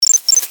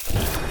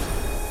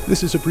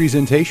This is a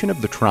presentation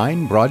of the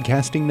Trine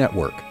Broadcasting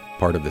Network,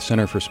 part of the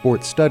Center for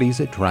Sports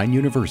Studies at Trine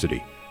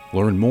University.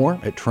 Learn more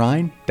at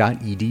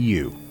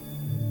trine.edu.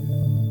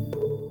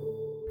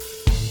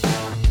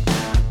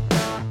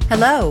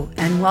 Hello,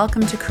 and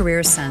welcome to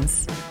Career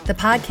Sense, the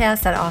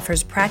podcast that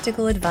offers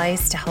practical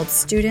advice to help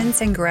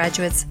students and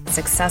graduates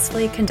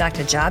successfully conduct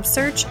a job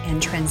search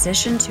and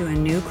transition to a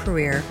new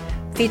career.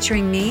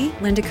 Featuring me,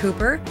 Linda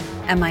Cooper,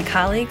 and my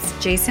colleagues,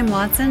 Jason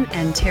Watson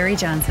and Terry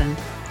Johnson.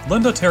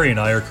 Linda, Terry, and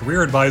I are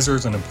career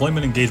advisors and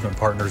employment engagement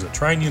partners at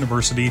Trine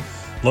University,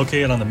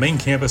 located on the main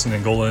campus in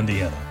Angola,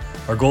 Indiana.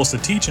 Our goal is to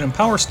teach and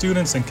empower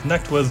students and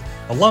connect with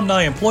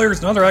alumni, employers,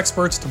 and other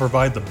experts to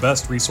provide the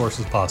best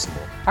resources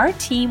possible. Our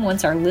team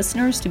wants our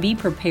listeners to be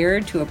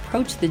prepared to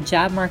approach the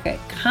job market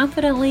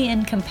confidently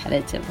and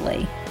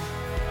competitively.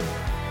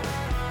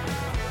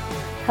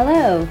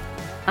 Hello,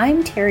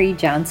 I'm Terry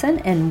Johnson,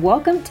 and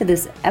welcome to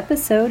this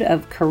episode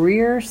of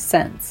Career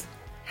Sense,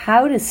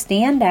 how to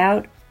stand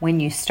out when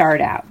you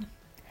start out.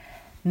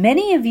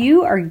 Many of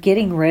you are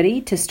getting ready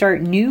to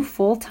start new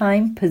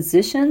full-time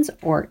positions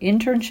or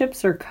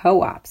internships or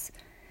co-ops.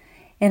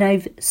 And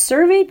I've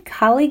surveyed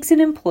colleagues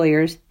and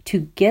employers to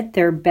get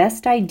their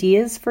best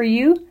ideas for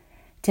you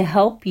to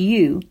help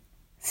you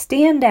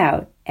stand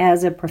out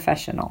as a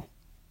professional.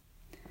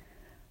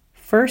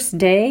 First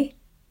day,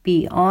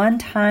 be on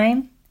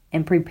time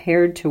and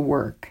prepared to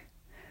work.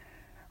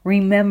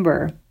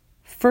 Remember,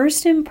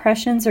 first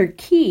impressions are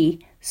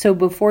key. So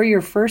before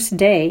your first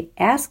day,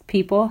 ask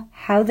people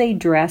how they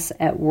dress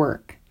at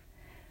work.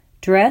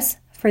 Dress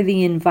for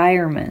the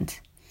environment.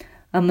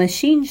 A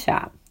machine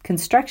shop,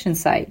 construction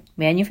site,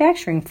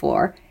 manufacturing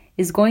floor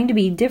is going to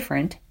be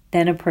different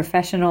than a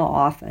professional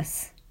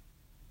office.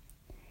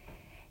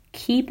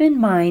 Keep in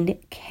mind,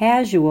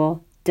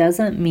 casual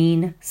doesn't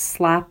mean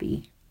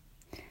sloppy.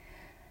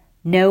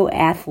 No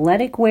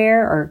athletic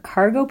wear or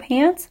cargo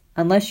pants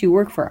unless you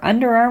work for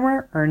Under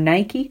Armour or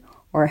Nike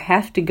or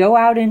have to go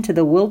out into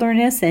the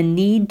wilderness and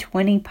need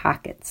 20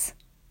 pockets.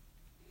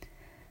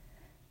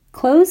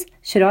 Clothes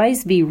should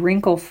always be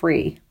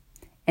wrinkle-free,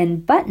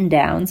 and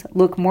button-downs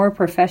look more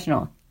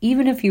professional,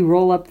 even if you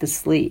roll up the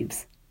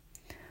sleeves.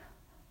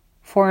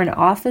 For an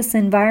office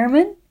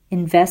environment,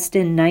 invest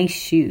in nice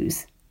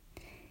shoes.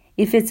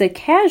 If it's a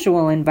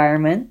casual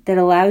environment that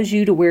allows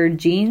you to wear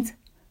jeans,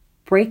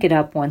 break it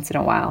up once in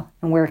a while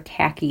and wear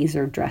khakis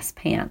or dress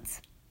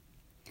pants.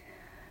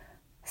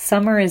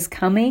 Summer is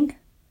coming,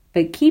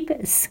 but keep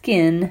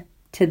skin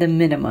to the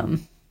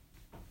minimum.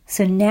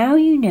 So now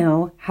you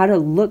know how to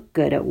look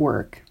good at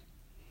work.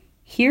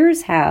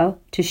 Here's how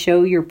to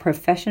show your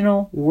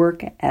professional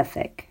work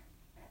ethic.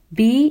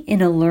 Be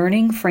in a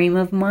learning frame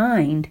of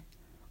mind.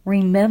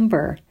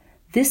 Remember,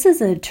 this is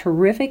a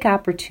terrific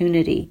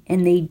opportunity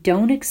and they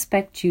don't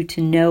expect you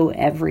to know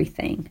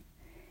everything.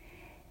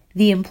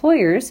 The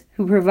employers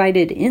who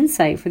provided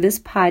insight for this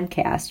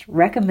podcast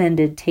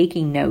recommended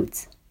taking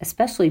notes,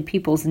 especially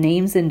people's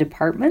names and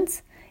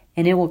departments,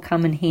 and it will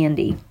come in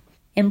handy.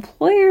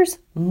 Employers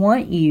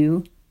want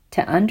you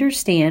to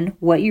understand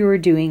what you are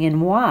doing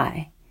and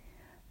why.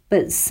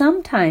 But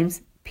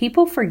sometimes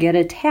people forget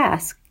a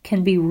task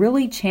can be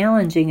really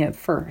challenging at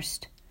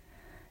first.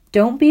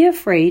 Don't be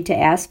afraid to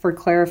ask for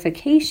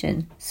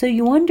clarification so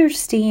you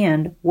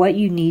understand what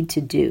you need to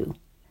do.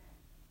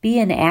 Be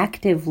an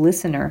active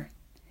listener.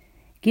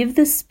 Give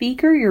the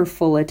speaker your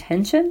full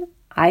attention,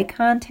 eye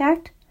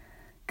contact.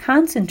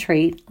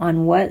 Concentrate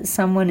on what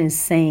someone is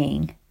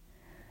saying.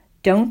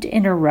 Don't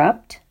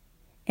interrupt.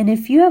 And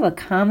if you have a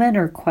comment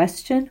or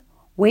question,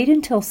 wait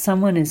until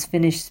someone is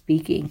finished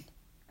speaking.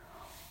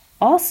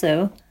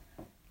 Also,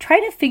 try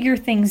to figure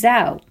things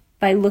out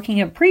by looking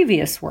at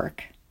previous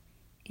work.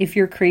 If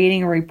you're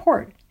creating a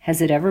report,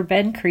 has it ever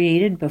been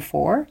created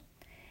before?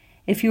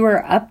 If you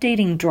are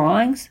updating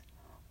drawings,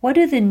 what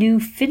do the new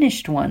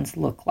finished ones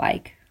look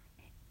like?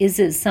 Is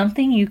it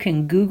something you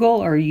can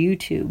Google or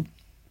YouTube?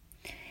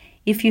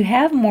 If you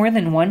have more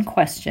than one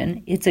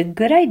question, it's a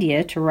good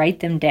idea to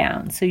write them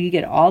down so you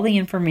get all the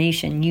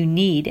information you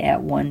need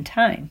at one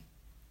time.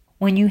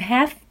 When you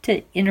have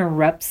to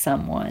interrupt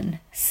someone,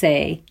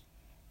 say,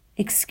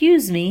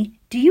 "Excuse me,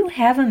 do you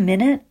have a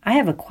minute? I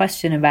have a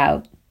question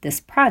about this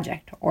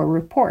project or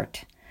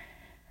report.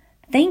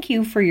 Thank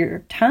you for your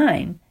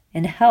time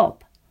and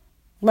help."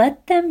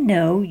 Let them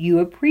know you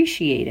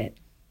appreciate it.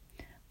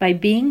 By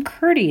being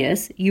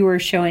courteous, you are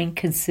showing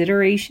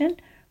consideration,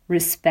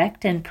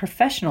 respect, and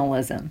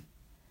professionalism.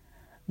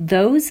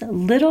 Those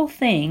little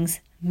things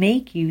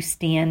make you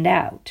stand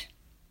out.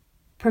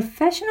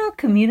 Professional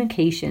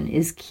communication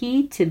is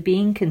key to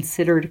being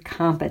considered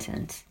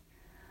competent.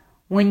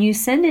 When you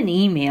send an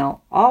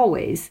email,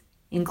 always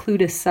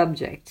include a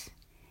subject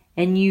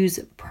and use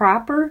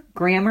proper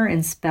grammar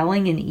and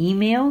spelling in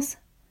emails.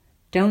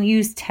 Don't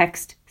use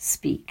text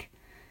speak.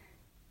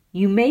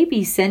 You may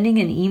be sending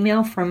an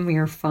email from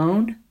your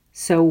phone,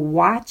 so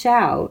watch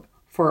out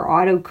for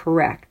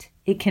autocorrect.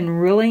 It can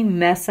really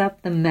mess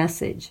up the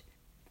message.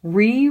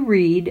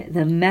 Reread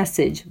the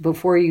message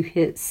before you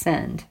hit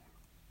send.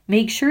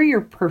 Make sure your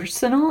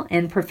personal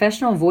and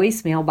professional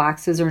voicemail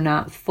boxes are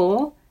not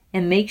full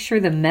and make sure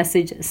the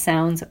message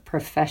sounds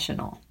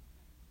professional.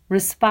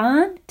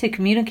 Respond to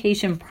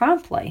communication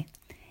promptly.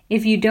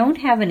 If you don't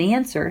have an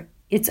answer,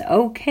 it's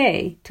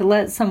okay to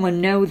let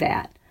someone know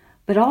that,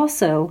 but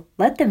also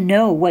let them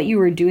know what you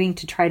are doing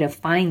to try to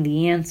find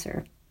the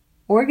answer.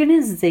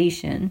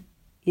 Organization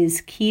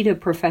is key to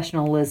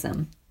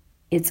professionalism.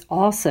 It's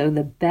also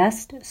the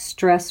best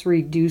stress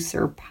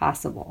reducer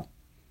possible.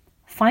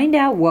 Find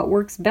out what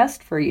works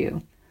best for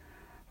you.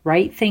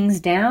 Write things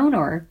down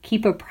or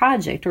keep a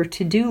project or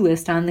to-do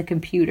list on the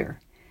computer.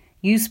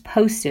 Use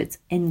Post-its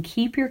and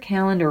keep your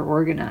calendar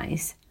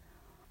organized.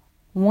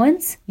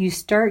 Once you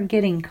start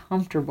getting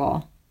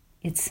comfortable,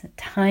 it's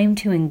time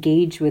to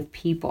engage with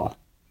people.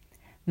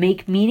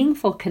 Make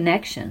meaningful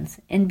connections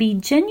and be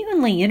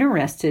genuinely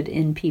interested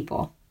in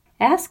people.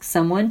 Ask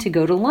someone to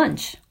go to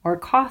lunch or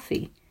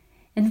coffee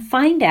and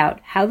find out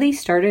how they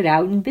started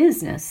out in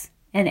business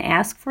and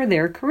ask for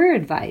their career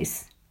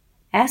advice.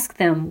 Ask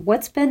them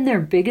what's been their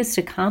biggest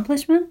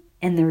accomplishment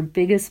and their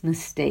biggest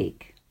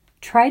mistake.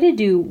 Try to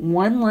do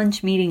one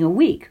lunch meeting a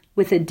week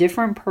with a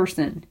different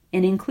person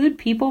and include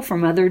people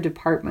from other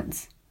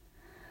departments.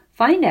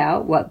 Find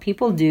out what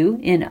people do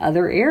in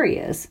other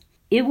areas.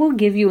 It will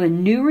give you a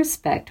new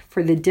respect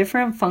for the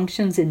different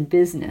functions in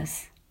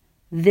business.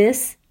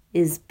 This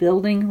is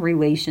building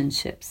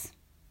relationships.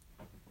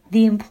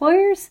 The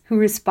employers who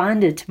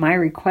responded to my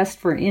request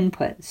for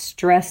input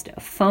stressed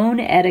phone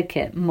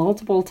etiquette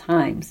multiple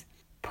times.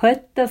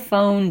 Put the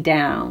phone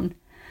down.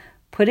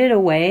 Put it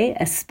away,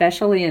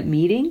 especially at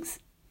meetings.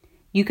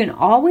 You can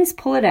always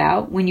pull it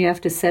out when you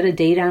have to set a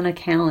date on a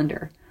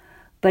calendar,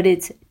 but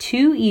it's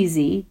too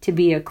easy to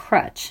be a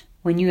crutch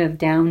when you have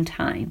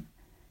downtime.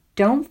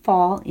 Don't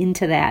fall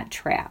into that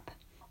trap.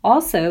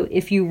 Also,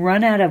 if you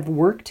run out of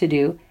work to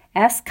do,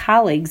 ask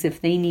colleagues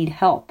if they need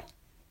help.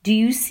 Do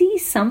you see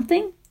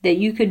something that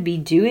you could be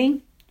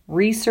doing?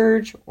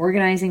 Research,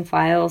 organizing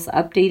files,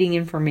 updating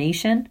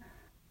information?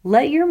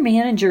 Let your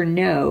manager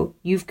know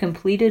you've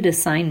completed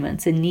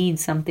assignments and need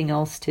something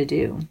else to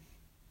do.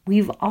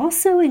 We've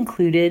also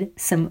included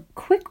some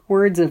quick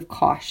words of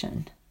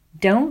caution.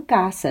 Don't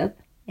gossip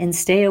and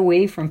stay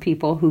away from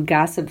people who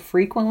gossip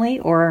frequently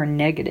or are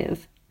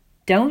negative.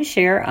 Don't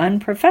share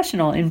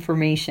unprofessional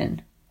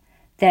information.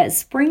 That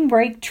spring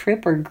break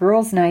trip or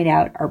girls' night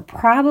out are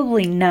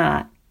probably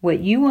not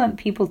what you want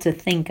people to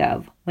think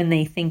of when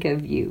they think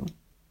of you.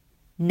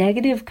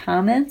 Negative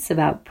comments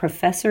about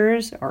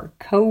professors or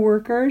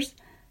coworkers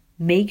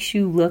makes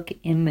you look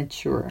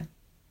immature.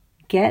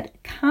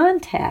 Get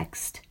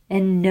context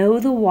and know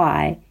the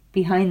why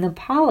behind the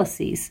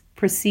policies,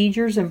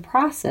 procedures, and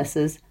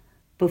processes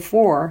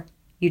before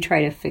you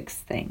try to fix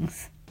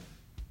things.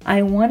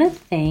 I want to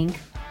thank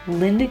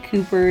Linda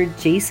Cooper,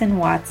 Jason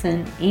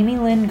Watson, Amy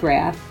Lynn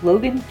Graff,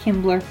 Logan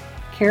Kimbler,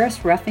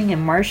 Karis Ruffing,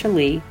 and Marsha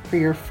Lee for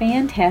your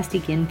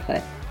fantastic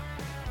input.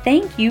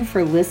 Thank you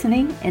for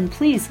listening, and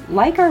please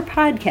like our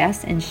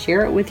podcast and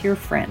share it with your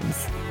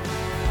friends.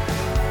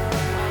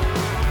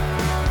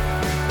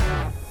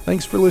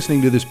 Thanks for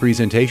listening to this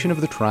presentation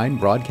of the Trine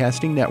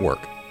Broadcasting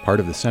Network, part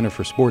of the Center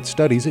for Sports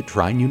Studies at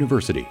Trine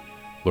University.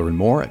 Learn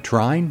more at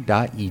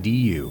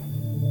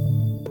trine.edu.